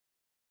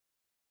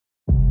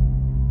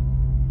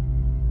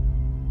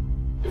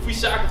we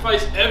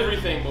sacrifice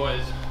everything,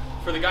 boys,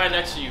 for the guy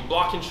next to you,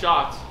 blocking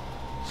shots,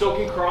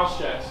 soaking cross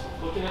checks,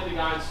 looking at the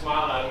guy and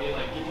smiling at him, being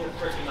like, give me a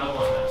freaking another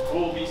one, man.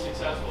 We'll be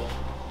successful.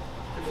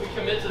 If we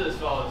commit to this,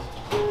 fellas,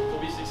 we'll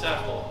be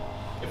successful.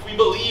 If we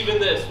believe in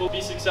this, we'll be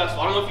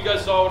successful. I don't know if you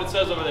guys saw what it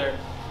says over there.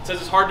 It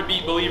says it's hard to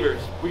beat believers.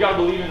 We gotta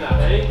believe in that,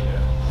 hey?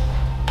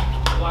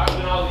 Louder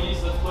than all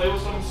these, let's play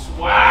with some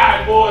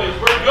swag, boys.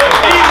 We're a good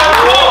team,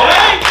 let's go,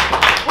 hey?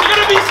 We're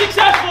gonna be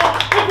successful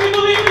if we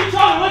believe in each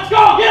other. Let's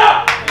go, get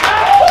up!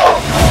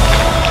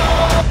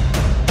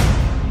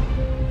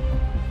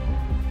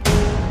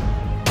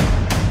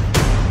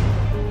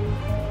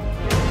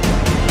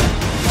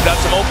 Got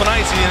some open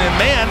ice, and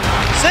man,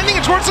 sending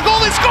it towards the goal,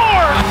 they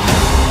score!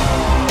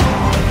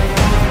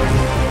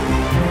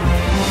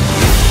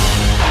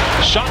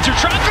 Shot through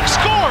traffic,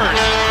 scores!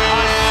 A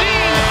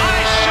seeing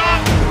eye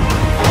shot!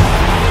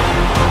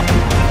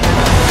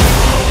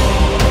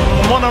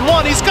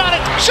 One-on-one, he's got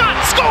it! Shot,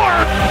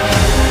 score!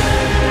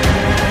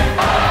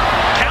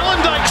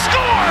 Calendike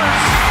scores!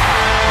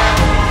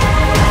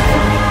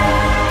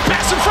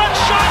 Pass in front,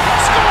 shot,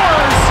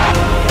 scores!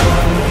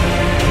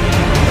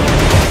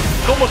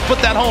 Almost put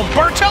that home.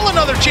 Bartel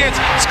another chance,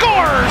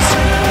 scores!